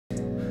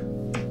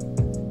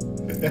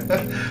Do you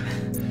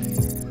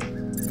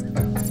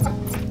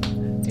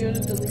want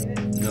to delete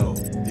it? No,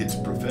 it's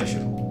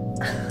professional.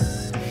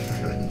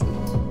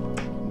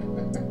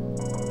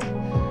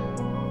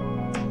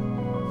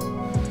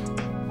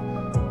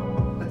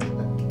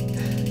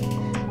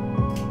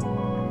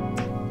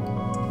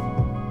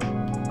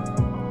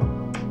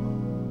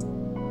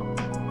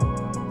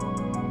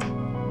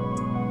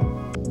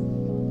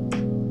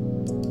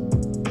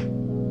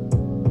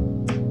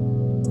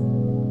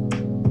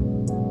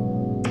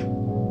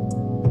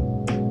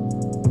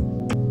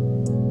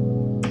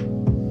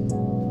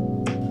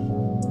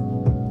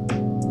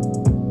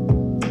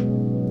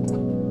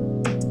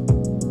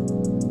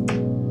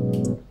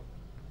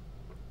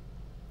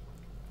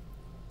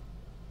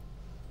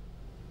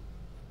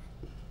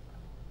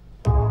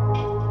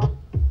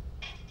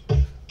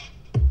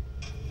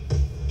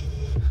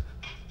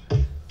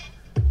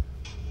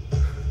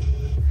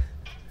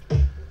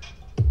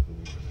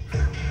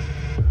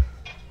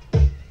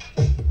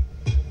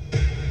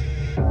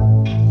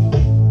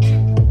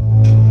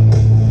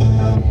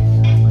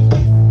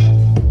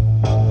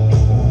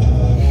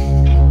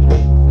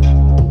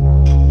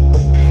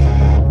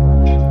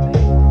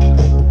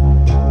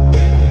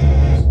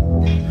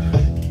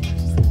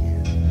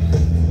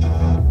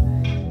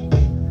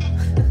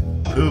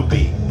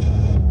 Poopy.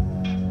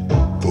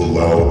 The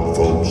loud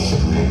folk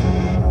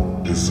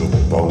stream is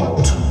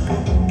about to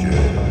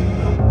begin.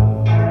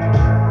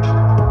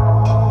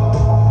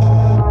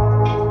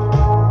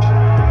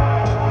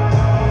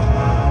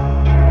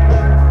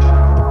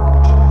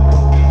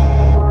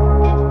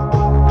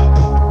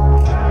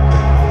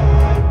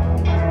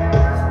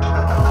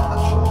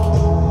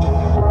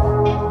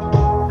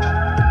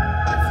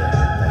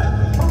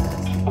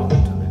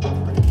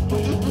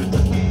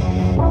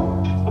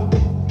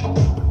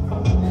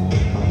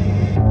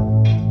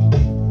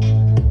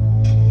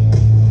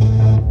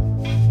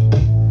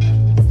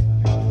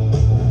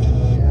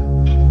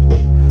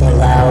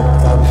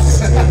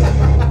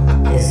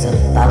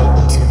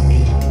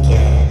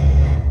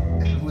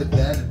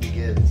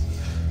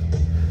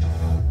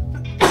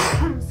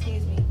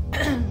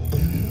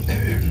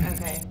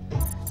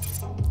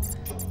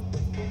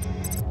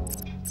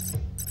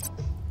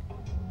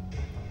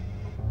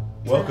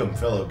 Welcome,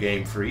 fellow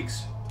game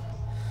freaks.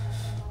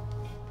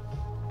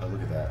 Oh,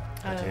 look at that.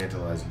 A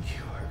tantalizing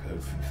QR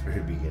code from the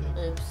very beginning.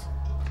 Oops.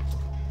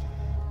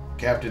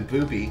 Captain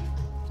Poopy,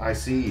 I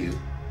see you.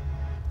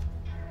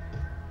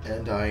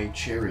 And I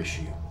cherish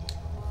you.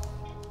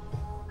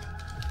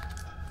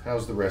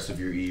 How's the rest of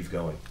your eve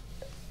going?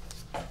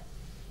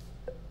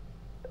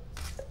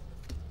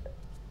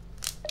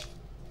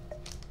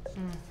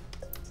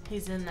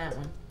 He's in that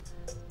one.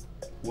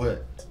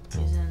 What?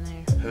 He's in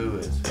there. Who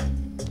is?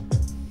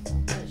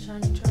 That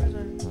shiny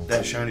Charizard.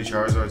 That shiny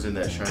Charizard's in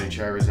that shiny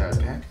Charizard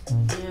pack?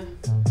 Yeah.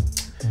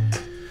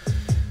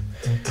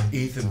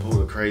 Ethan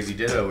pulled a crazy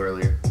ditto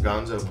earlier.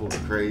 Gonzo pulled a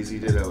crazy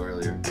ditto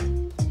earlier.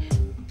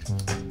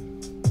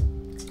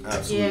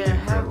 Absolutely Yeah,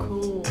 how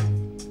incredible. cool.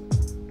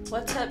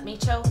 What's up,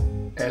 Micho?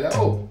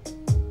 Hello.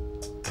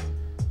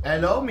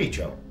 Hello,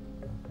 Micho.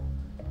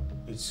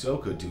 It's so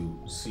good to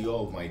see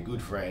all of my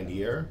good friend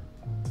here.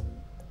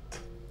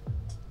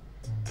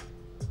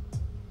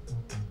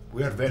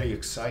 We are very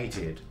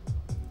excited.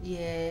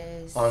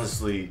 Yes.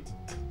 Honestly,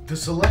 the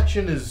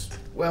selection is,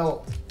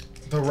 well,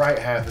 the right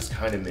half is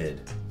kind of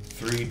mid.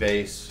 3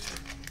 base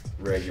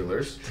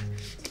regulars.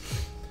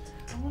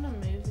 I want to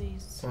move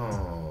these.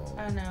 Oh.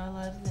 I know, I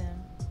love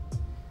them.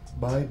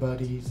 Bye,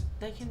 buddies.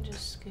 They can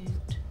just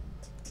scoot.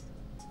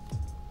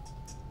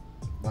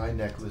 Bye,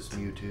 Necklace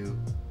Mewtwo.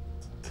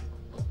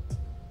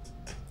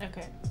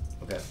 Okay.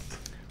 Okay.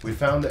 We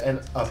found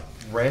a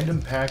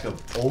random pack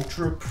of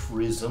Ultra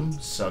Prism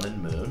Sun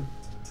and Moon.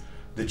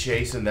 The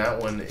chase in that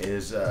one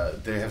is,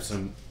 they have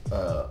some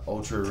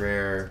ultra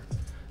rare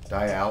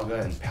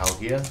Dialga and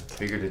Palkia.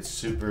 Figured it's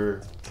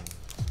super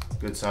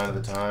good sign of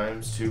the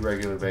times. 2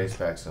 regular base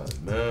packs Sun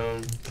and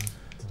Moon.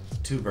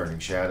 2 Burning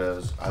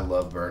Shadows. I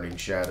love Burning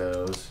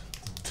Shadows.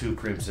 2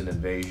 Crimson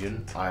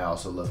Invasion. I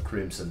also love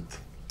Crimson.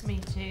 Me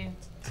too.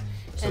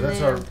 So And that's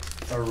then-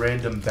 our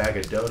random bag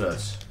of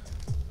donuts.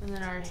 And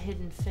then our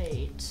hidden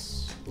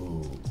fates. Ooh.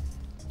 Ooh,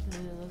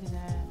 look at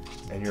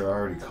that. And you're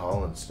already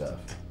calling stuff.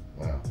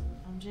 Wow.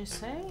 I'm just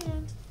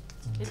saying.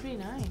 It'd be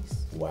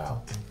nice.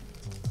 Wow.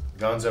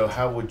 Gonzo,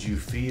 how would you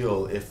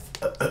feel if...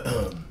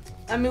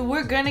 I mean,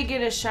 we're gonna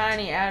get a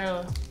shiny out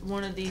of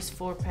one of these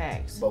 4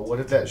 packs. But what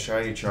if that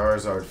shiny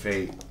Charizard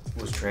fate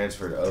was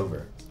transferred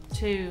over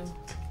 2.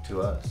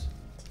 to us?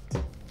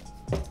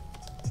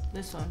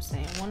 That's what I'm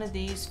saying. One of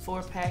these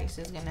 4 packs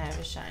is gonna have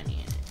a shiny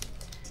in it.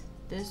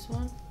 This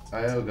one,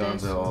 I owe This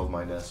Gonzo all one. of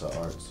my Nessa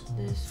arts.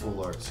 this Full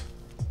one. arts.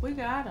 We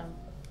got them.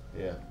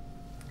 Yeah.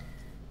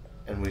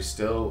 And we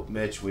still,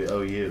 Mitch, we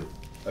owe you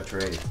a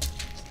trade.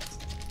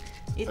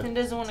 Ethan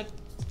doesn't want to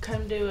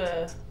come do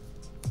a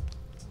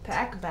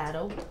pack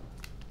battle.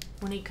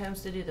 When he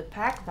comes to do the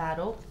pack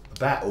battle,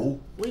 Battle?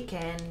 we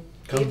can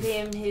Come give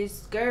him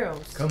his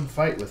girls. Come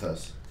fight with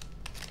us.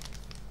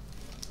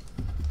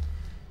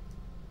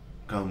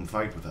 Come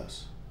fight with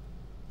us.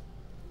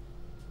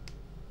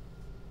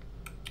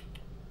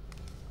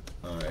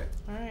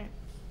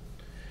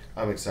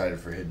 I'm excited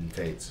for Hidden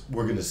Fates.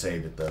 We're gonna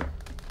save it though.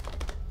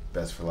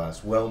 Best for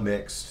last. Well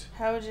mixed.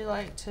 How would you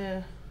like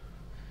to?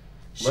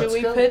 Should Let's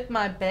we go. put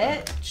my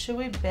bet? Should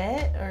we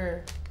bet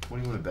or What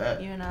do you want to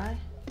bet? you and I?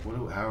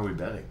 How are we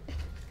betting?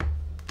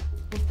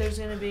 If there's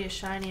gonna be a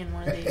shiny in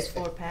one of these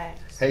 4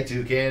 packs. Hey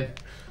Toucan.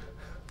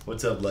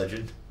 What's up,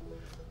 legend?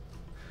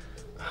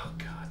 Oh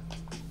God.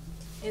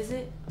 Is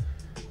it?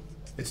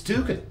 It's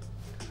Toucan.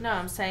 No,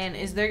 I'm saying,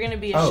 is there gonna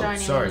be a Oh, shiny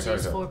sorry, in one of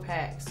these sorry. 4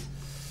 packs?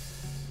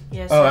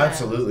 Yes. Oh, or no?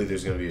 absolutely.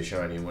 There's gonna be a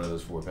shiny in one of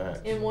those 4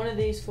 packs. In one of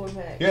these 4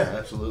 packs. Yeah,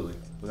 absolutely,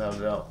 without a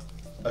doubt.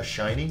 A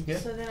shiny? Yeah.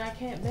 So then I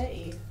can't bet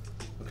you.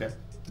 Okay.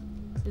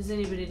 Does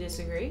anybody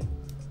disagree?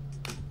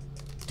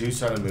 Do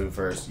Sun and Moon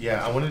first.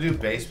 Yeah, I want to do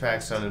base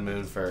pack Sun and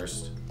Moon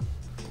first.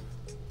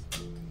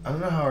 I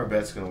don't know how our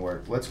bet's gonna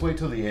work. Let's wait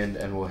till the end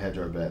and we'll hedge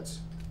our bets.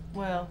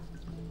 Well,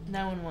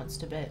 no one wants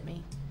to bet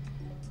me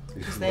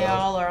because they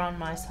all are on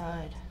my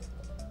side.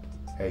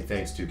 Hey,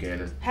 thanks,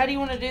 Toucan. How do you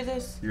want to do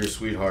this? You're a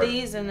sweetheart.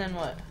 These and then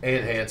what?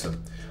 And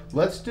handsome.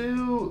 Let's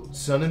do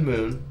Sun and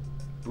Moon,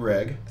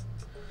 Reg.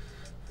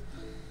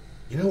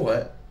 You know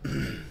what?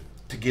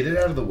 To get it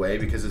out of the way,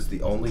 because it's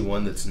the only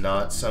one that's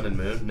not Sun and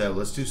Moon, no,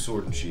 let's do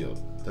Sword and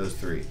Shield. Those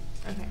 3.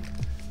 Okay.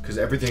 Because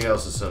everything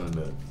else is Sun and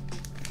Moon.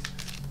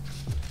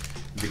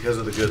 Because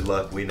of the good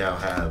luck, we now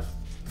have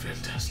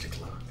fantastic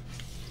luck.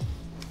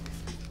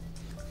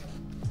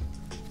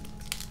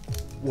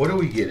 What are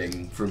we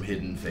getting from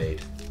Hidden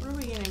Fate? What are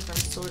we getting from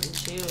Sword and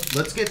Shield?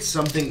 Let's get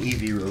something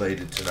Eevee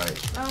related tonight.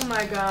 Oh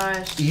my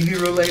gosh.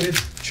 Eevee related,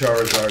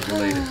 Charizard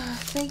related.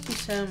 Thank you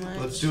so much.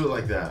 Let's do it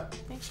like that.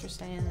 Thanks for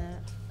saying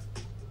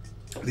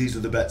that. These are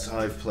the bets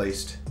I've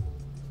placed.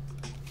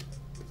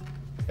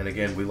 And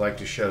again, we like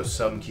to show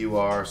some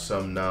QR,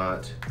 some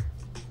not.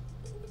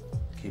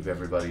 Keep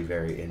everybody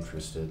very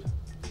interested.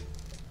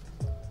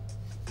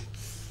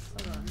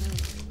 Hold on. No.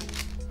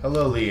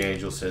 Hello, Lee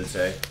Angel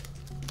Sensei.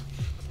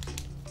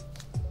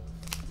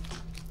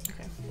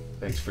 Okay.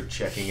 Thanks for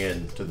checking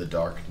in to the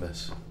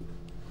darkness.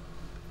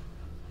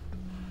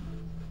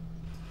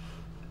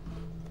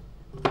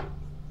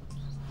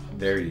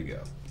 There you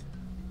go.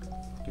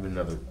 Give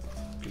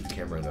the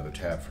camera another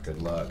tap for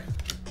good luck.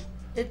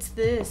 It's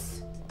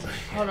this.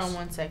 Hold on Yes.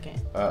 1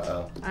 second.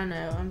 Uh-oh. I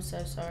know. I'm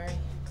so sorry.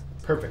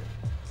 Perfect.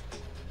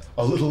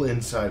 A little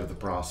insight of the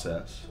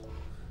process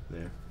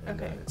there. And,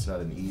 Okay. it's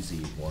not an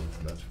easy one,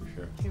 that's for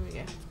sure. Here we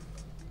go.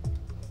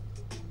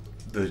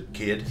 The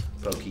kid,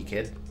 Pokey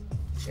Kid,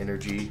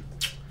 Energy.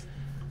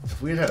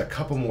 If we had had a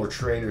couple more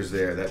trainers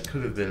there, that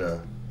could have been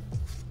a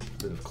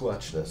bit of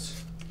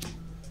clutchness.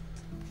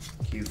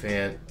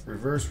 Q-Fan,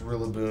 Reverse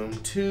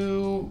Rillaboom,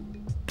 2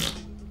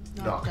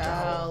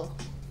 Noctowl.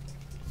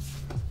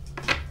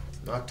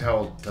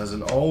 Noctowl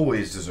doesn't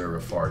always deserve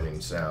a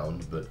farting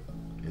sound, but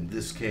in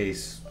this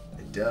case,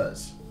 it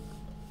does.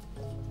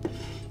 It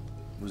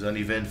was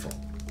uneventful.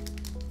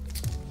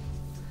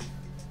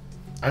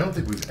 I don't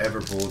think we've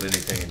ever pulled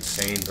anything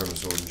insane from a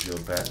Sword and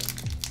Shield pack.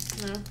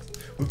 No.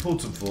 We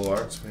pulled some full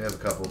arts. We have a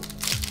couple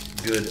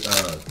good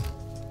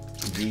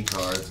V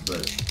cards,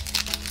 but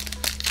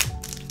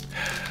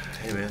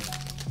hey man,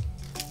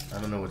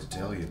 I don't know what to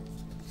tell you.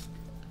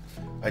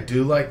 I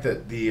do like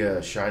that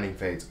the Shining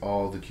Fates,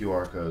 all the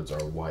QR codes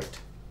are white.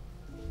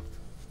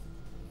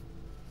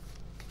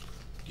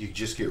 You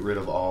just get rid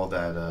of all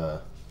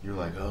that, you're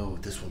like, oh,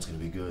 this one's going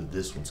to be good,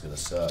 this one's going to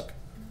suck.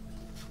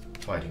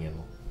 Fighting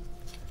Animal.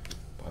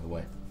 By the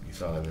way, you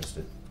thought I missed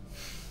it.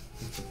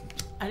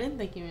 I didn't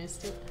think you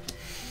missed it.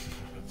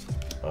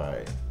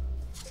 Alright.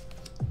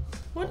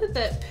 What did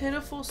that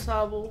pitiful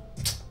sobble?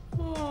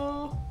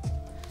 Oh.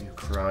 You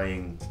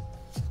crying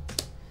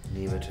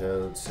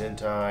nematode,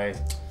 Sentai.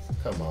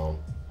 Come on.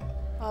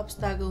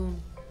 Obstagoon.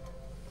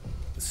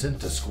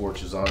 The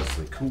Scorch is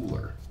honestly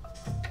cooler.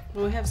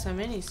 Well, we have so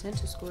many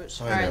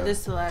Scorch. I Alright, know. this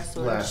is the last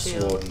Sword Last and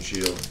Shield. Sword and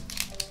Shield.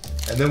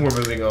 And then we're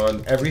moving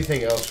on.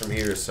 Everything else from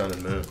here is Sun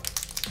and Moon.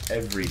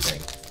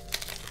 Everything.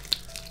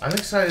 I'm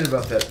excited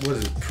about that. What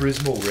is it?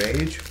 Prismal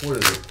Rage? What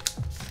is it?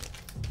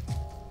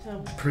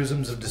 Oh.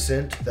 Prisms of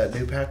Descent? That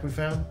new pack we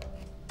found?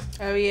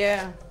 Oh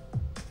yeah.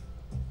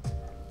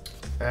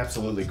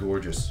 Absolutely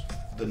gorgeous.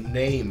 The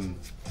name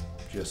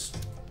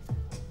just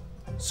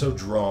so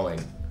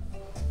drawing.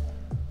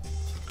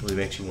 Really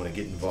makes you want to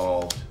get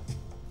involved.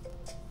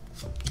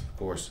 Of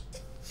course,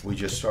 we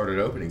just started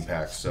opening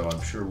packs, so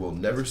I'm sure we'll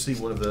never see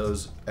one of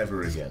those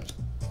ever again.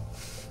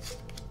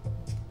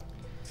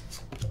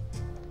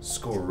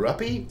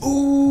 Scoruppy?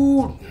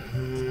 Ooh!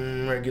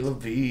 Regular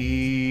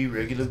V,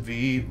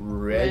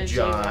 Regi.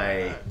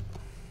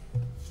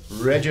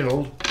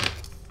 Reginald.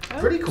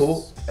 Pretty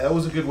cool. That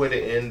was a good way to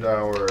end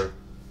our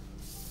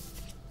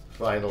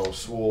final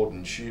Sword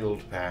and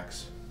Shield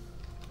packs.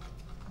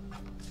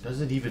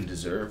 Does it even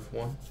deserve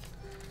one?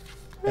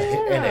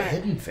 And a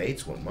Hidden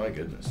Fates one, my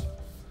goodness.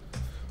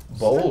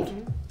 Bold.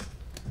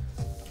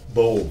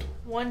 Bold.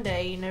 One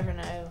day, you never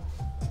know.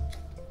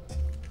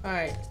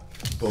 Alright,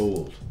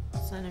 Bold.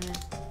 Cinnamon.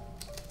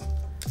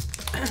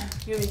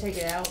 You want me to take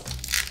it out?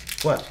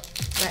 What?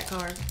 That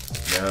card.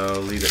 No,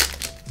 leave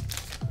it.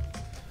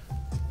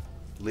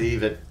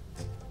 Leave it.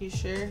 You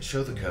sure?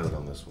 Show the code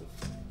on this one.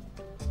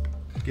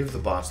 Give the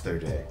bots their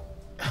day.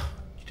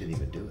 You didn't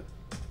even do it.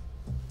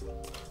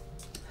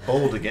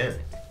 Bold again.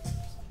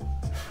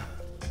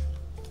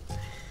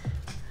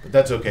 But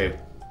that's okay.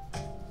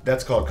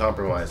 That's called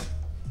compromise.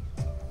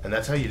 And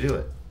that's how you do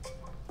it.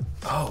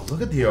 Oh,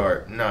 look at the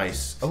art.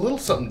 Nice. A little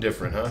something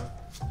different, huh?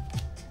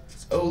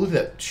 Oh, look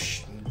at that.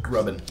 Shh,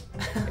 grubbin.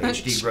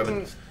 HD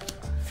grubbin.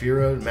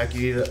 Firo,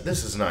 Makuita.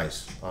 This is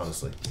nice,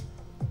 honestly.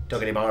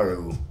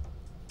 Tokenimaru.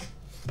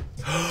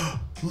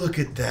 Look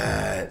at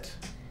that.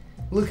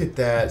 Look at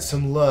that.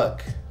 Some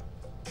luck.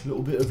 A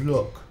little bit of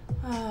luck.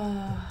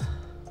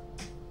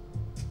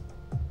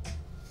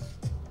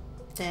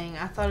 Dang,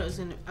 I thought it was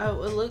gonna. Oh,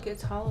 well, look,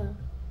 it's hollow.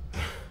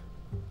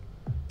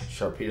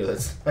 Sharpedo,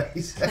 that's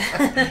nice.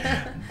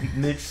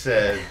 Mitch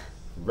said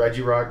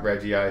Reggie Rock,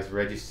 Reggie Ice,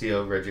 Reggie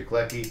Steel, Reggie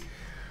Klecky,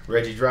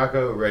 Reggie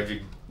Draco,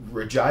 Reggie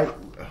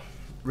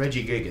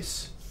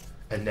Gigas,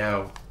 and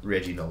now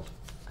Reginald.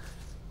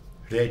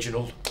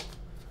 Reginald.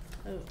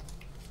 Oh.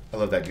 I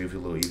love that goofy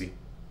little Eevee.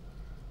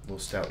 Little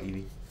stout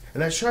Eevee.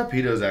 And that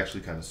Sharpedo is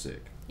actually kind of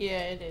sick. Yeah,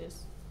 it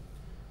is.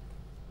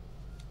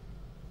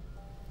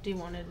 Do you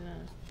want it in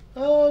a...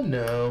 Oh,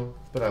 no.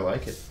 But I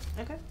like it.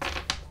 Okay.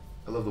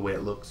 I love the way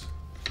it looks.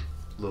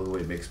 I love the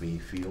way it makes me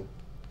feel.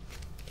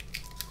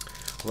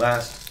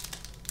 Last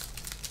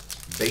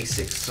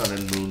basic Sun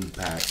and Moon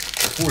pack.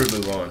 Before we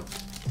move on.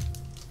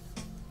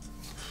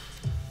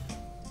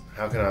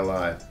 How can I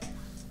lie?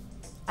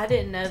 I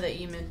didn't know that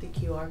you meant the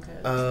QR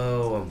code.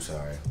 Oh, I'm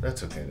sorry.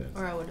 That's okay then.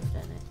 Or I would have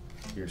done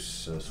it. You're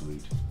so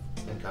sweet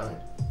and kind.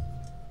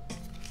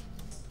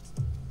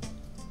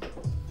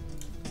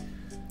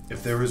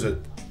 If there was a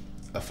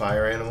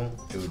fire animal,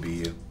 it would be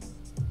you.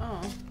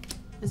 Oh.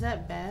 Is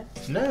that bad?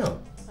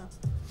 No. Oh.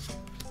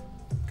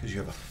 Because you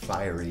have a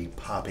fiery,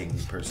 popping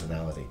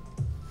personality.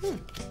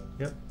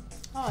 Yep.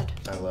 Odd.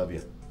 I love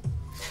you.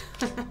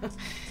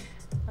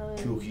 I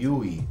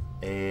Yui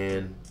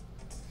and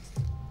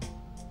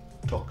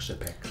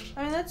Toxapex.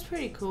 mean, that's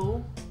pretty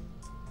cool.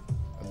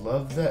 I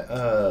love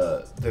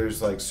that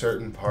there's like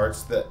certain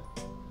parts that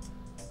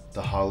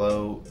the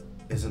hollow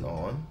isn't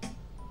on.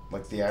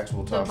 Like the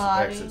actual The Toxapex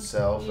body,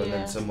 itself, and yeah.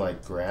 then some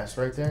like grass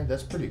right there.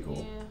 That's pretty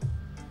cool. Yeah.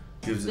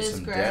 Gives it This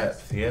some grass.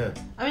 depth. Yeah.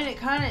 I mean, it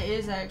kind of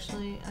is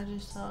actually. I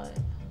just saw it.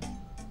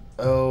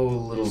 Oh, a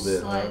little Just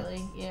bit, huh?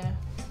 slightly, yeah.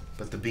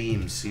 But the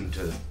beams seem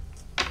to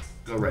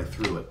go right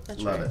through it.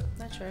 That's Love right. it.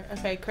 That's right.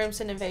 Okay,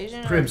 Crimson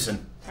Invasion.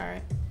 Crimson. All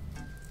right.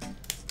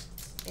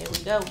 Here we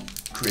go.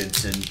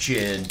 Crimson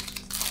Chin.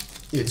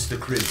 It's the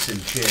Crimson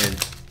Chin.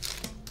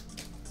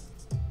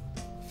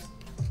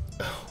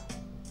 Oh,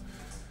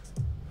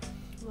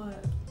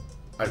 What?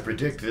 I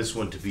predict this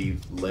one to be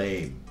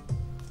lame.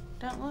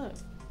 Don't look.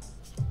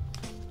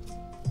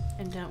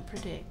 And don't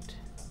predict.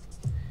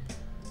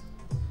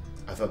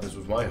 I thought this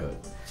was my hood.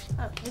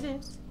 Oh, it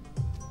is.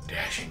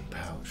 Dashing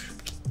pouch.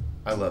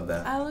 I love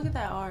that. Oh, look at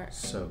that art.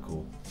 So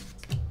cool.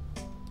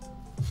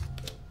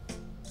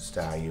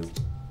 Style.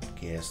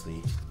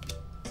 Ghastly.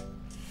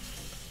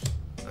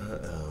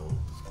 Uh-oh.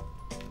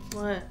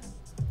 What?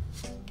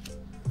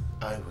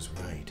 I was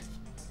right.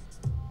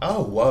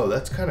 Oh, whoa,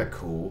 that's kind of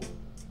cool.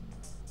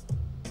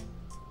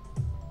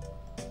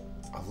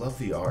 I love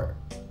the art.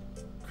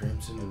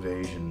 Crimson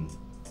Invasion.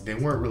 They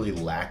weren't really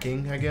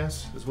lacking, I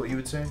guess, is what you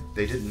would say.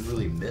 They didn't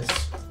really miss.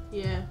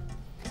 Yeah.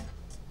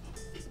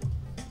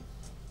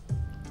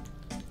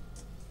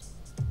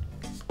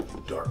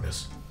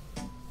 Darkness.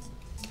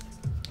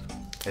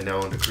 And now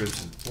on to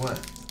Crimson. What?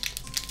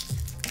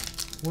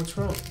 What's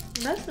wrong?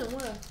 Nothing.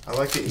 What? I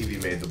like that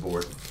Eevee made the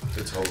board.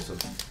 It's wholesome.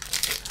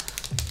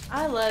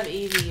 I love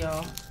Eevee,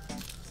 y'all.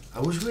 I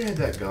wish we had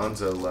that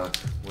Gonzo luck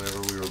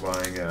whenever we were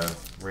buying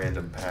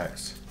random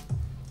packs.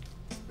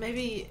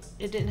 Maybe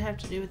it didn't have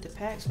to do with the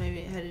packs. Maybe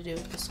it had to do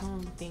with the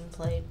song being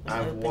played when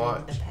I've opening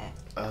watched. the pack.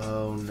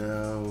 Oh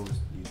no,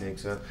 you think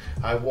so?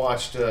 I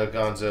watched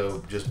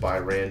Gonzo just buy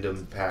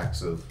random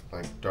packs of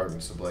like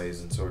Darkness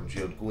Ablaze and Sword and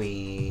Shield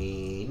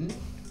Queen.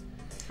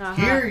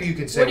 Here you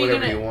can say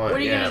whatever you want.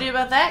 What are you gonna do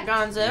about that,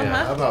 Gonzo? Yeah,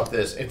 Huh? how about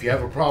this? If you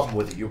have a problem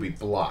with it, you'll be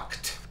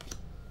blocked.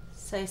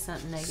 Say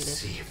something negative.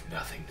 Sea of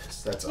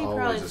nothingness. That's He always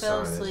probably a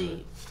fell sign, isn't it?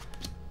 asleep.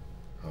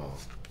 Oh,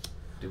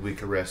 did we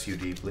caress you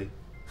deeply?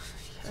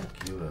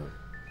 Fuck you up.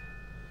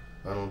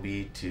 I don't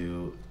be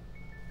too.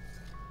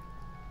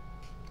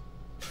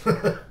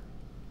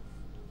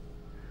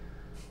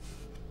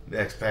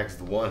 Next pack's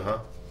the one, huh?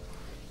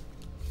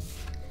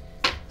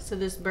 So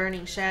this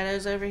Burning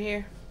Shadows over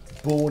here.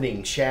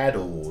 Burning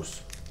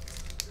Shadows.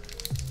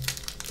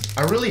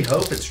 I really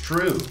hope it's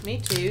true. Me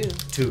too.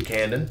 Too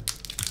canon.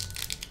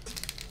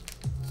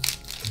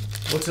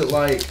 What's it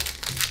like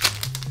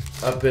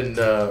up in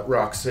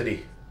Rock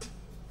City,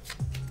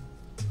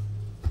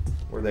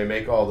 where they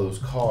make all those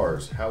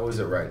cars? How is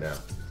it right now?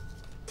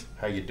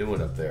 How you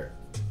doing up there?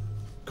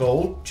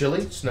 Cold,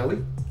 chilly,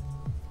 snowy?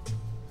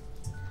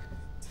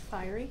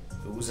 Fiery.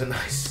 It was a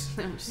nice.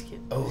 I'm just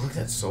kidding. Oh, look at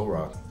that Soul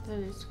Rock. That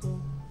is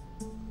cool.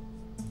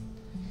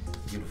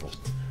 Beautiful.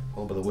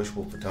 Home by the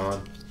Wishful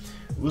Baton.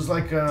 It was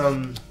like,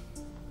 was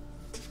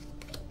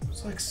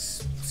It's like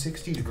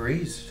 60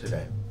 degrees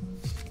today.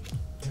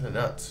 Kind of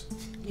nuts.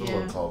 A little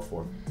uncalled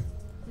for.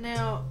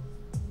 Now.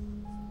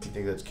 You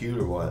think that's cute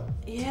or what?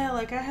 Yeah,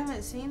 like I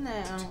haven't seen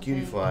that. It's a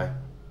cutie fly.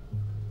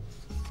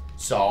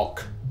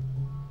 Sulk.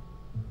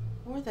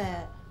 Or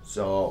that.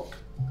 Sulk.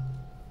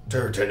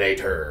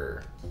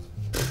 Turtonator.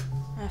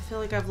 I feel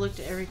like I've looked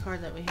at every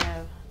card that we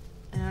have,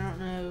 and I don't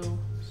know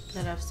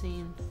that I've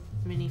seen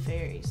many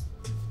fairies.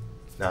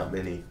 Not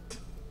many.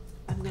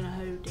 I'm gonna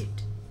hold it.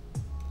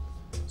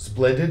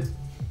 Splendid.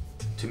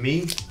 To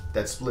me,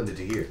 that's splendid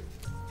to hear.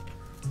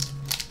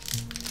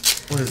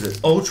 What is it?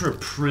 Ultra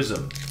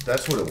Prism.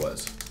 That's what it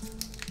was.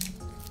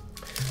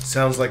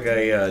 Sounds like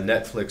a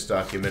Netflix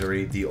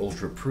documentary, The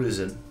Ultra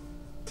Prison.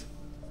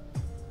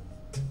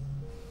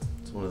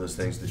 It's one of those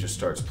things that just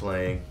starts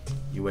playing.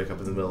 You wake up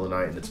in the middle of the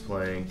night and it's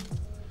playing.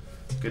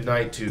 Good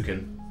night,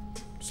 Toucan.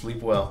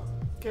 Sleep well.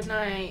 Good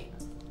night.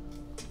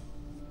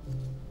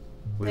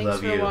 We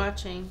love you. Thanks for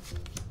watching.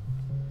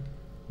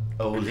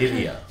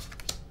 Olivia.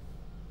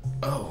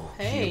 Oh,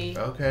 hey. cute.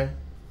 Okay.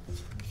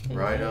 Hey.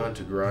 Right on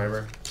to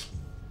Grimer.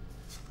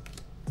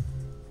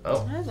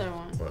 Oh. Another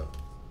one. What?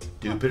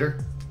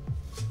 Jupiter.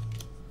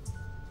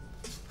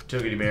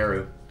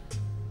 Togedemaru.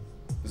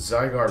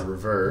 Zygarde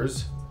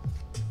Reverse.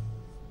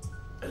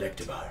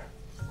 Electivire.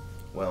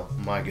 Well,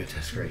 my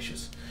goodness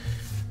gracious.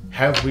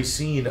 Have we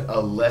seen a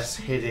less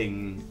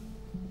hitting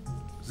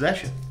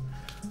possession?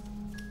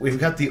 We've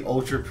got the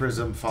Ultra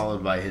Prism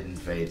followed by Hidden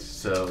Fate,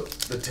 so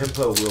the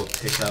tempo will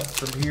pick up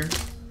from here.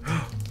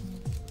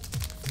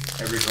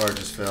 Every card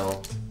just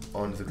fell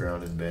onto the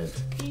ground and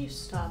bent. Can you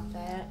stop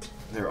that?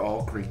 They're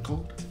all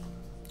crinkled.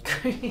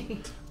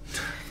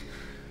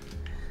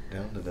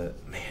 Down to the...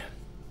 Man.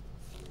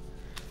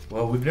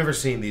 Well, we've never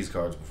seen these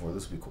cards before.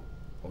 This will be cool.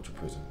 Ultra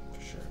Prism,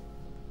 for sure.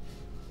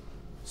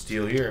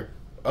 Steel here.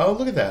 Oh,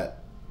 look at that.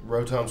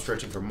 Rotom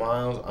stretching for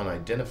miles.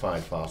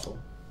 Unidentified fossil.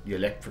 The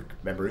electric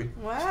memory.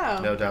 Wow.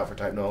 No doubt for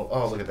type no.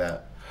 Oh, look at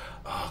that.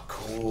 Oh,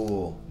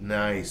 cool.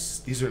 Nice.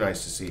 These are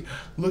nice to see.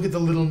 Look at the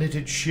little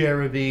knitted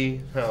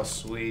Cherubi. How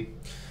sweet.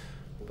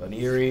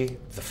 Buniri.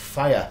 The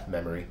fire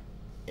memory.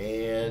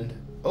 And,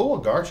 oh,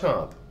 a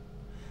Garchomp.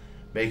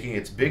 Making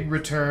its big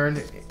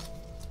return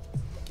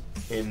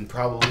in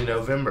probably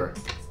November,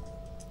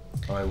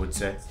 I would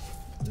say.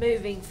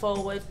 Moving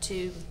forward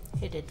to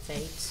Hidden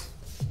Fates.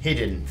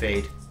 Hidden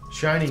Fate.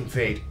 Shining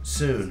Fate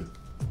soon.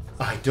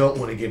 I don't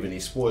want to give any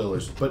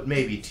spoilers, but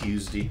maybe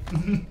Tuesday.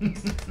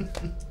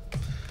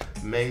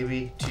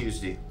 Maybe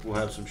Tuesday. We'll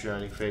have some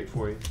Shining Fate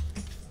for you.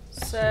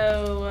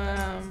 So,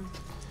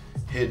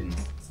 Hidden.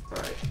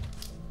 Right.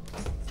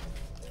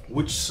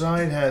 Which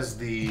side has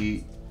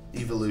the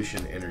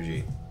evolution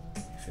energy?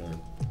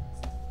 Feeling?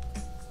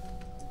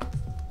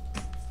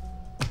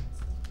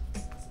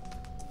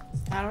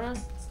 I don't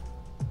know.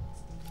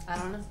 I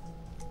don't know.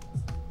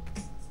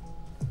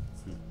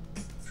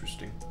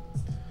 Interesting.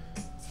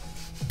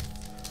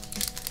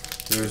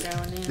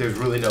 Going in. There's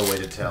really no way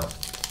to tell.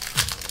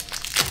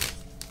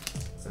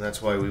 And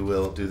that's why we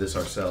will do this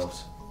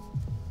ourselves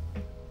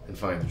and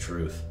find the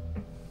truth.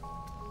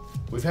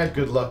 We've had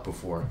good luck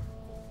before.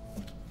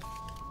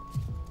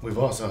 We've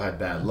also had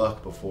bad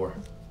luck before.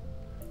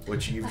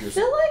 Which you've I just...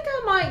 feel like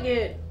I might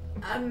get...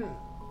 I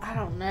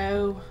don't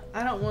know.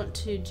 I don't want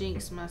to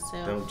jinx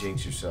myself. Don't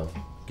jinx yourself.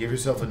 Give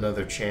yourself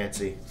another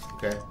chancey,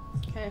 okay?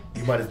 Okay.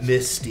 You might have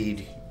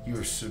missteed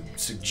your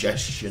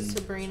suggestion.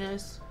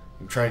 Sabrina's.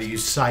 I'm trying to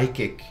use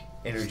psychic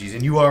energies,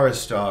 and you are a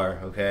star,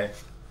 okay?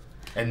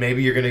 And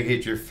maybe you're gonna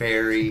get your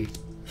fairy.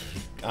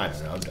 I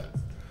don't know. I'm done.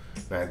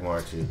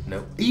 Magmar too.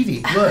 No,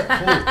 Eevee. Look, cool.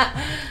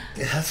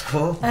 Yeah, that's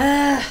cool.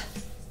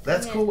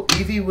 That's cool.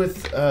 Eevee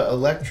with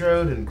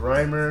Electrode and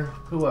Grimer.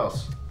 Who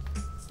else?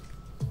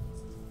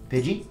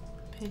 Pidgey.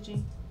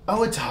 Pidgey.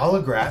 Oh, it's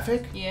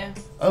holographic. Yeah.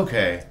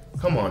 Okay,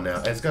 come on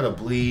now. It's got a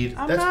bleed.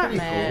 I'm That's not pretty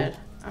mad.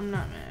 cool. I'm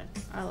not mad.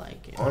 I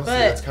like it. Honestly, but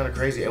that's kind of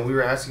crazy. And we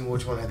were asking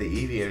which one had the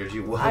Eevee energy.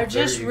 Well, I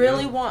just there you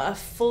really go. want a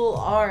full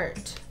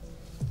art.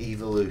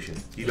 Evolution.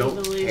 You don't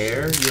Evolution.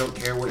 care? You don't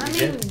care what I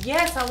you mean, get?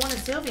 yes, I want a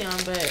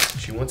Sylveon, but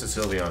She wants a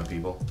Sylveon,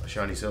 people. A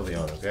shiny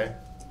Sylveon, okay?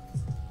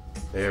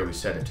 There, we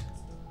said it.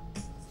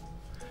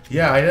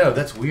 Yeah, I know.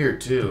 That's weird,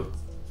 too.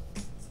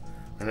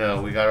 I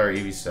know. We got our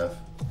Eevee stuff.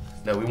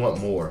 No, we want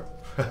more.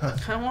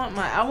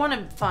 I want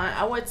to find.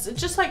 It's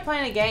just like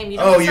playing a game. You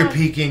don't Oh, want you're some-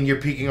 peeking.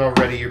 You're peeking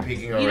already. You're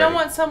peeking already. You don't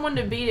want someone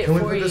to beat it Can we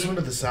for put you. this one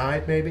to the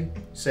side, maybe?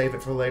 Save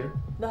it for later?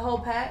 The whole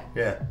pack.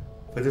 Yeah.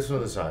 Put this one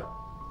to the side.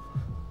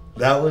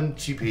 That one,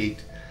 she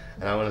peeked.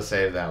 And I want to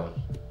save that one.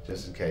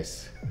 Just in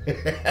case.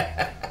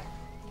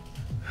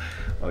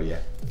 Oh, yeah.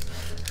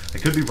 I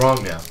could be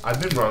wrong now. I've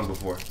been wrong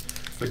before.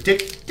 But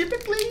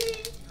typically,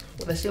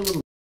 when I see a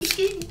little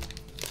peeking,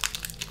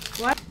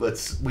 What?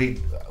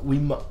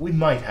 we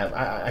might have.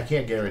 I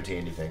can't guarantee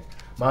anything.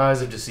 My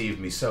eyes have deceived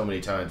me so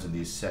many times in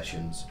these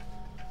sessions.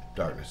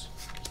 Darkness.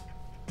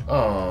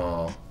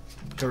 Oh,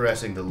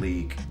 caressing the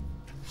leak.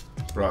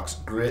 Brock's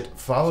Grit,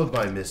 followed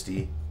by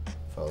Misty,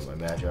 followed by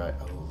Magi.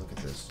 Oh, look at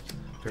this.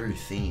 Very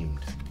themed.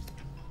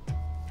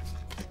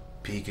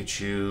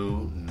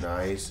 Pikachu,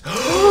 nice.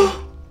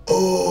 Oh,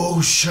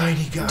 Oh,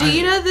 shiny guy. Do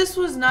you know this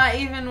was not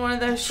even one of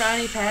those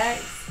shiny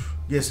packs?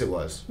 Yes, it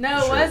was.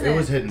 No, it wasn't. It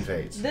was Hidden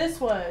Fates. This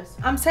was.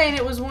 I'm saying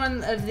it was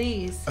one of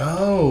these.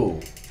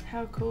 Oh.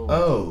 How cool.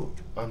 Oh,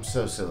 I'm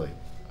so silly.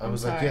 I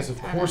was like, yes, of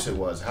course it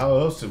was. How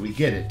else did we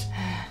get it?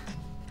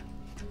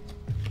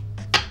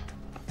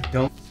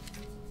 Don't.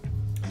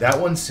 That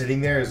one sitting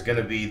there is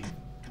gonna be.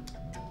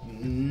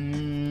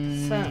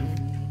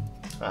 Something.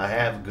 I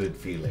have a good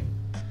feeling.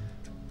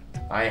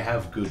 I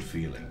have good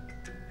feeling.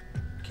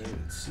 Can't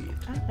even see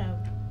it. I know.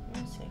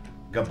 Let me see.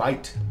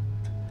 Gabite.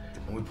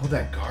 And we pulled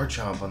that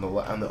Garchomp on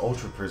the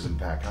Ultra Prism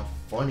pack. How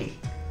funny.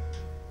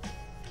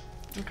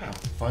 Okay. How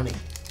funny.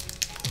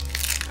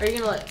 Are you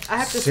gonna let? I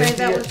have to save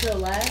that one till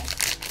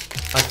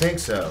last. I think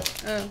so.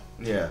 Oh.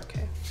 Yeah.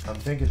 Okay. I'm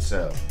thinking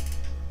so.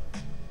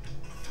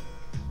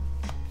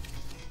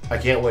 I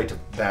can't wait to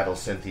battle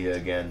Cynthia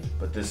again,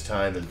 but this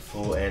time in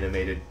full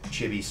animated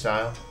chibi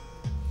style.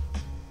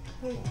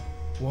 Who?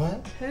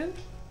 What? Who?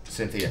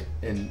 Cynthia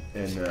in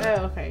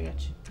oh, okay,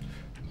 got you.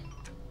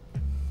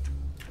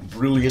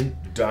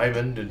 brilliant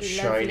diamond and Lovely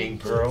shining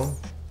piece. pearl.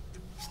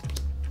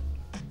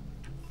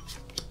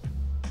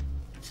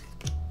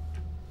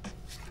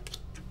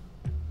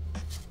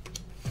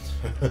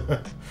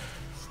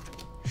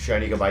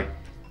 Shiny goodbye.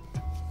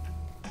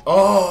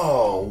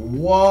 Oh,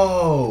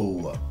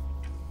 whoa!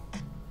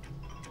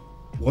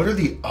 What are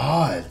the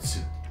odds?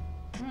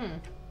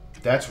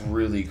 That's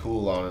really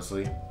cool,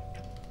 honestly.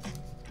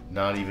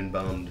 Not even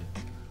bummed.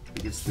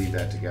 We could sleeve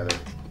that together.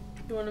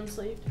 You want them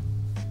sleeved?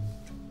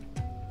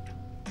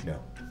 No.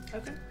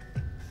 Okay.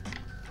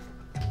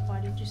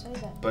 Why did you say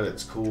that? But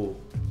it's cool.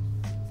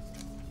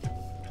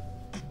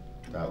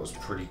 That was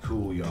pretty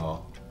cool,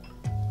 y'all.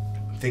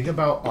 Think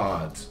about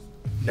odds,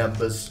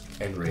 numbers,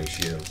 and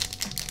ratio.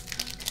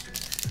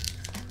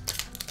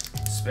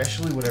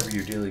 Especially whenever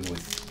you're dealing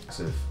with,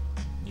 if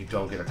you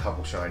don't get a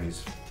couple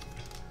shinies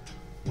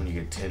when you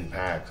get 10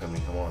 packs. I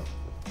mean, come on.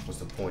 What's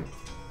the point?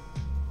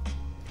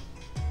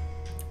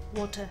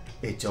 Water.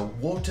 It's a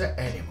water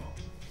animal.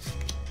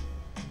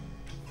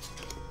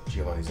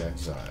 Giovanni's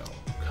Exile.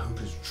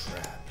 Coda's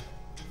Trap.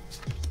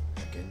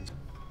 Again,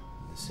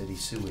 the city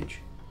sewage.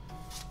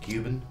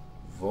 Cuban,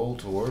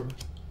 Voltorb,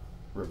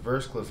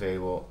 Reverse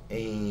Clefable,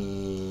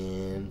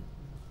 and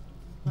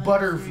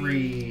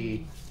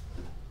Butterfree.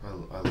 I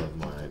love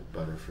my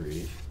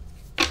Butterfree.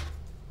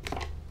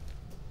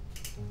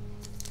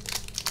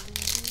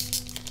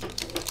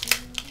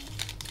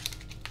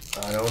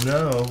 I don't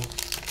know.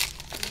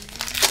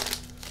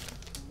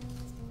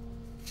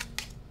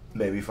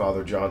 Maybe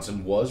Father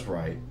Johnson was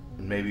right,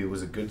 and maybe it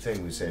was a good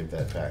thing we saved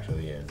that pack to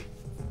the end.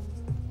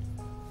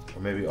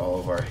 Or maybe all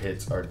of our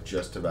hits are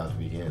just about to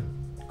begin.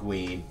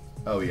 Gween.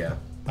 Oh yeah,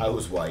 I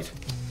was white.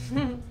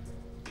 Oh,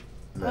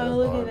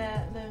 look at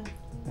that though.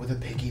 With a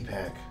piggy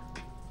pack.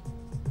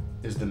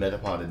 Is the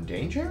Metapod in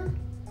danger?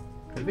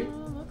 Could be.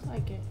 Looks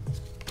like it.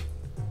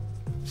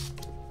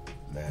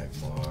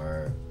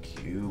 Magmar,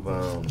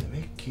 Cubone. They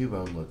make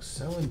Cubone look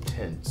so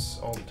intense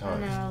all the I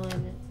time. know, I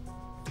love it.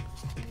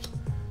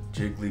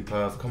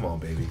 Jigglypuff, come on,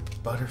 baby.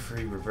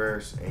 Butterfree,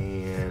 Reverse,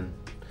 and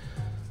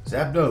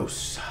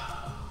Zapdos.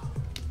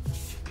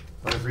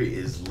 Butterfree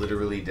is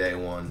literally day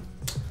one.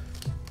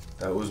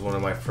 That was one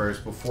of my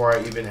first, before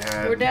I even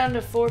had... We're down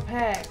to 4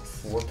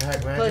 packs.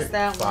 4-pack magic? Plus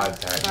that one.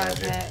 5-pack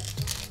magic. Pack.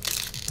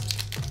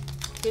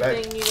 Good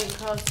thing you didn't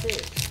call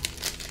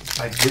 6.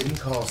 I didn't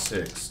call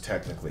 6,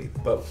 technically.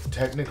 But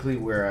technically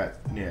we're at...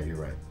 Yeah, you're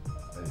right.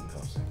 I didn't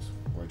call 6.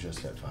 We're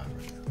just at 5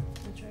 right now.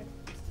 That's right.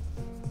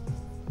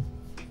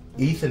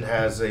 Ethan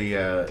has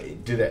a...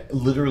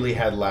 literally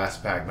had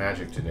last pack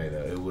magic today,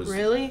 though. It was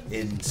Really?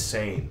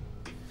 insane.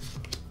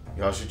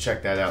 Y'all should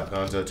check that out.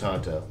 Gonzo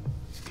Tonto.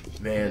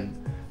 Man,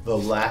 the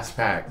last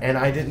pack. And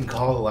I didn't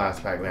call the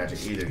last pack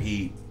magic either.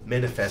 He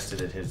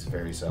manifested it his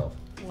very self.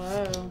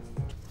 Whoa.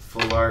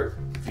 Full art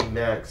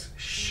VMAX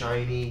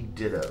shiny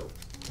Ditto.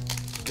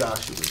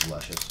 Gosh, it was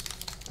luscious.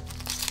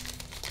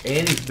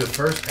 And the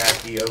first pack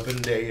he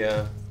opened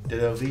a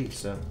Ditto V,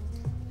 so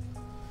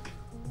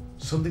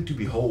something to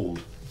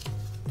behold.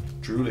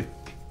 Truly.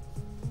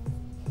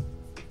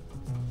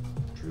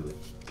 Truly.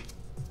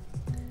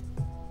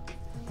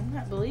 I'm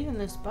not believing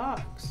this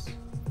box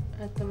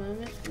at the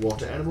moment.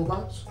 Water animal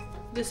box?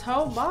 This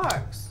whole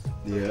box.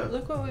 Yeah.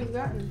 Look what we've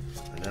gotten.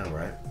 I know,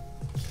 right?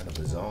 Kind of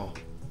bizarre.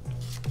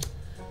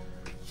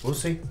 We'll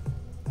see.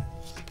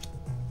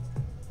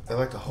 I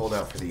like to hold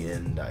out for the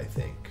end, I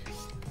think.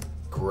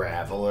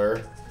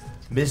 Graveler.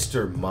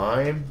 Mr.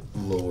 Mime.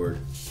 Lord.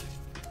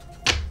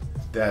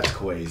 That's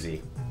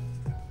crazy.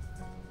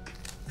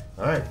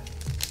 Alright.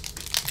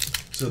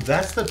 So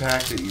that's the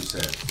pack that you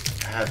said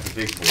had the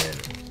big boy in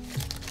it.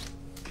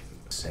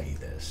 Say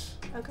this.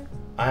 Okay.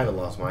 I haven't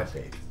lost my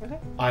faith. Okay.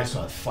 I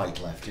saw a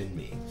fight left in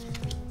me.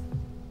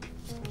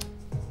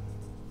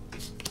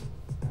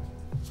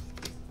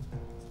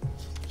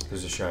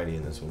 There's a shiny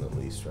in this one at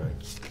least, right?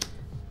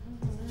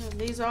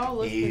 These all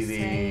look the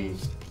same.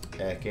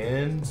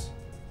 Ekans.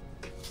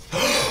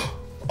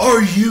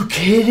 Are you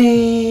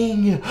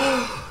kidding?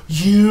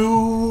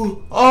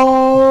 You.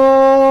 Oh.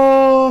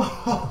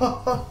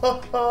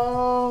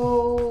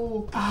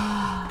 Oh,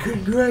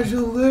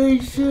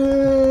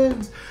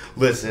 congratulations.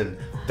 Listen,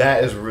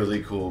 that is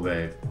really cool,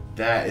 babe.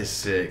 That is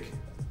sick.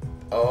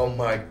 Oh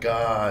my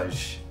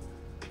gosh.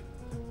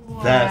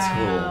 Wow. That's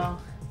cool.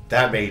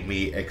 That made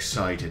me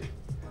excited.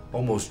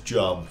 Almost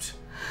jumped.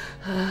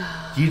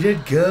 You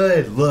did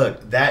good.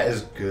 Look, that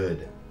is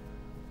good.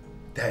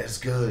 That is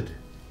good.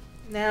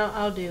 Now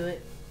I'll do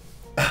it.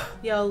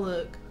 Y'all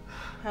look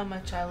how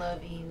much I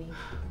love Evie.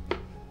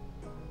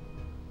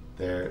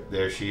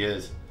 There she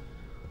is.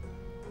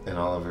 In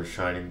all of her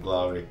shining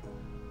glory.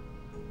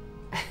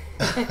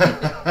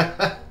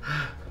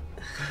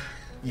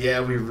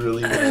 Yeah, we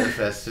really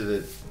manifested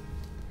it.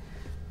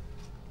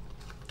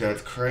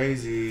 That's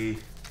crazy.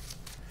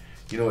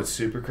 You know what's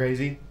super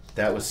crazy?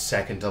 That was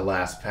second to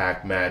last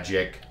pack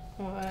magic.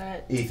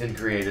 What? Ethan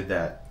created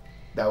that.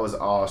 That was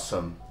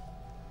awesome.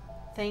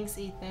 Thanks,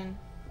 Ethan.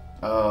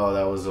 Oh,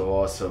 that was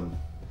awesome.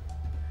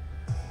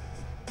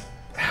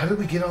 How did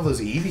we get all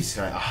those Eevees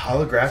tonight? A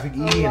holographic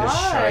Eevee and a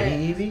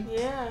shiny Eevee?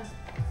 Yeah.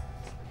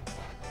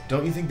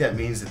 Don't you think that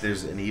means that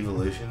there's an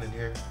evolution in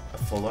here? A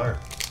full art?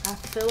 I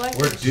feel like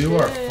We're due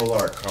our should. full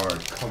art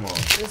card. Come on.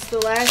 It's the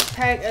last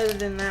pack other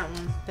than that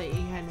one that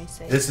you had me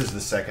say. This is the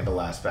second to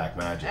last pack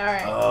magic. All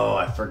right. Oh,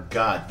 I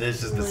forgot.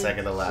 This is the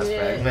second to last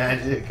pack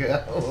magic.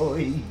 Oh,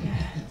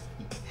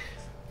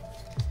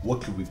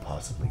 what could we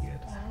possibly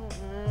get? I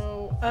don't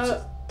know.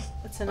 Oh,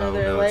 it's another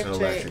It's electric.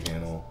 an electric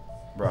animal.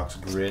 Brock's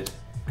Grit,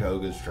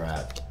 Goga's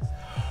Trap.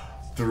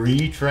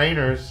 3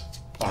 trainers.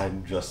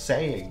 I'm just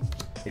saying.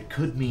 It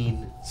could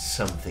mean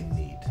something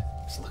neat.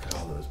 Just look at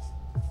all those.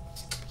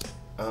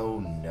 Oh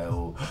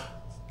no.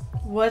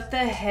 What the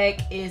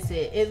heck is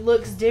it? It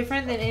looks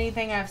different than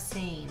anything I've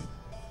seen.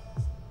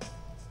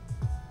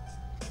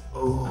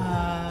 Oh.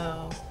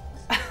 Oh.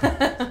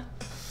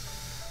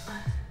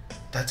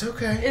 That's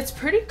okay. It's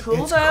pretty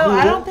cool It's though. cool.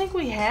 I don't think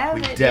we have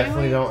We it.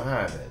 definitely do we? don't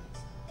have it.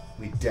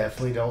 We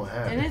definitely don't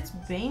have And it. it's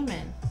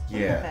beaming. Look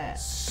Yeah. at that.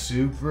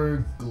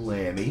 Super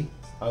glammy.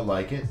 I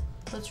like it.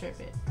 Let's rip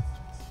it.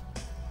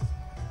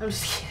 I'm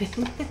just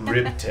kidding.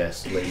 Rib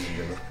test, ladies and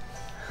gentlemen.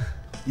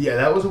 Yeah,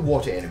 that was a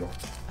water animal.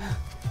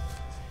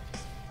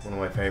 One of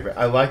my favorite.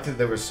 I like that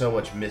there was so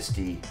much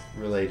Misty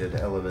related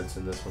elements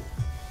in this one.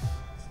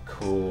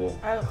 Cool.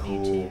 Oh, cool.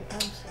 me too.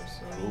 I'm so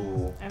sorry.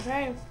 Cool.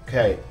 Okay.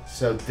 Okay,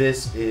 so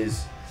this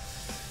is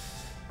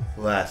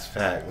last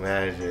pack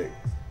magic.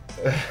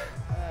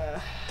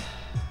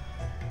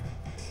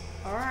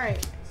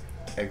 Alright.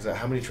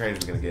 How many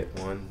trains are we gonna get?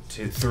 1,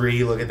 2,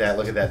 3. Look at that.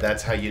 Look at that.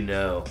 That's how you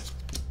know.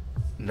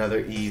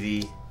 Another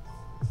Eevee.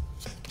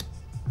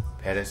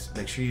 Pettis.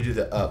 Make sure you do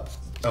the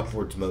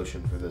upwards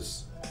motion for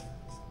this.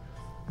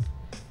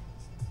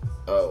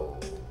 Oh.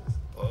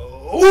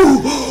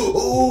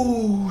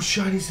 Oh,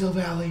 shiny Sill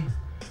Valley.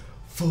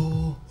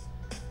 Full.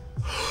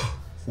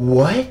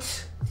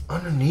 What?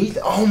 Underneath?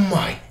 Oh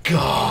my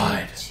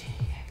god.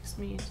 GX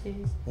me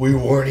too. We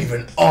weren't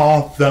even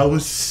off. That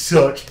was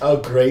such a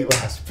great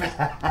last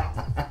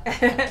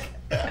pack.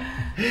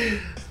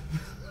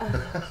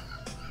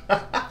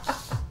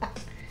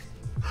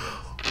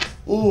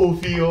 Ooh,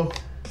 Feel.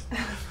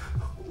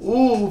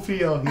 Ooh,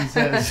 Feel, he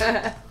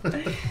says.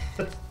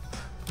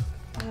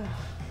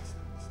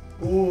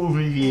 Ooh,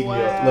 me.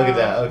 Wow. Look at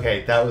that.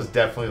 Okay, that was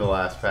definitely the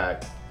last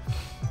pack.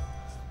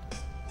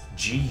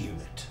 G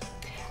Unit.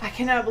 I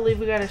cannot believe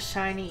we got a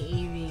shiny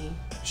Eevee.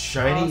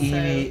 Shiny Also.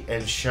 Eevee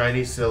and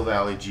shiny Sill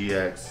Valley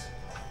GX.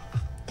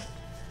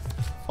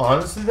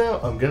 Honestly though,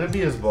 I'm gonna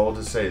be as bold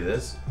to say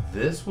this.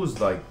 This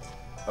was like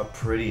a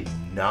pretty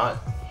not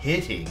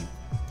hitting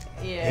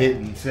Yeah.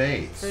 hidden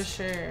face. For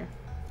sure.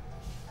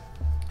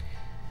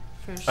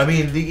 For sure. I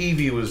mean, the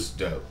Eevee was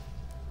dope.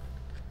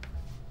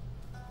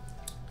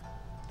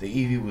 The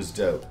Eevee was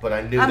dope, but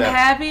I knew I'm that.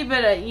 happy,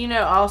 but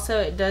also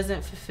it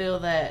doesn't fulfill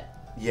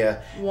that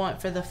Yeah.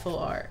 want for the full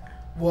art.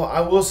 Well, I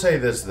will say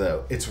this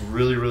though. It's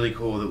really, really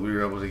cool that we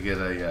were able to get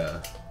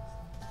a.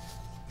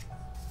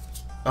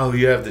 Oh,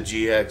 you have the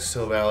GX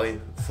Sill Valley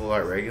full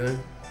art regular.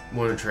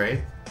 Want to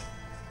trade?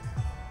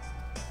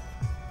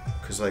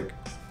 Cause like,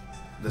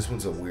 this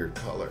one's a weird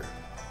color.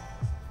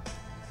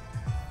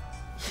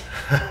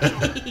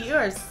 You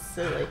are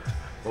silly.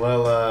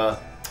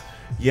 Well,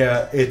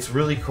 yeah, it's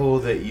really cool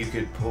that you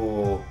could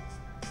pull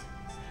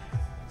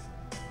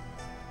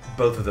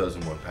both of those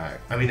in one pack.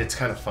 I mean, it's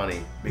kind of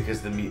funny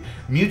because the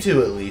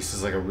Mewtwo at least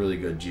is like a really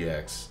good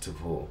GX to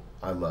pull.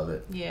 I love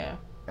it. Yeah.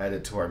 Add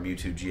it to our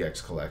Mewtwo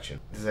GX collection.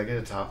 Does that get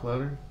a top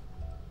loader?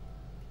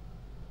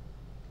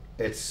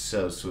 It's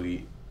so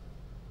sweet.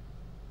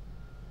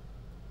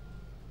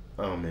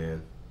 Oh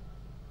man.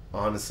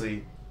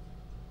 Honestly,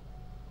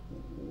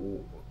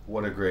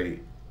 what a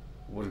great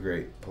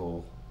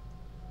pull.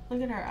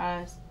 Look at her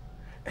eyes.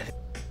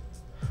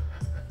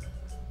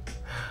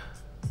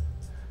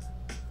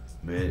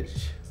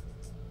 Mitch,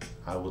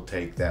 I will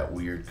take that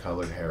weird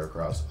colored hair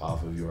across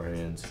off of your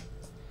hands.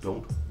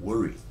 Don't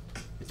worry.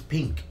 It's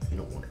pink. You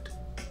don't want it.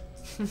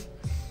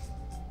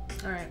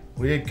 Alright.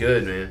 We did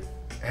good, man.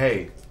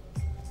 Hey,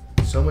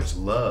 so much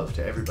love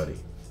to everybody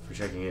for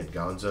checking in.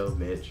 Gonzo,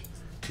 Mitch,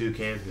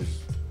 Toucan, who's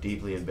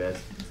deeply in bed.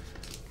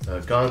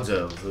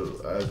 Gonzo,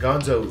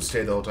 Gonzo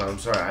stayed the whole time. I'm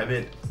sorry, I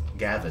meant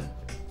Gavin,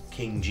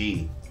 King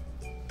G,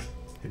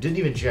 who didn't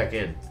even check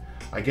in.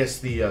 I guess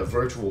the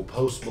virtual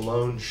Post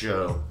Malone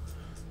show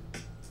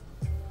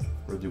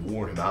really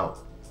wore him out.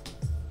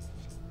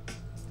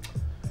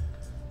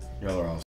 Y'all are awesome.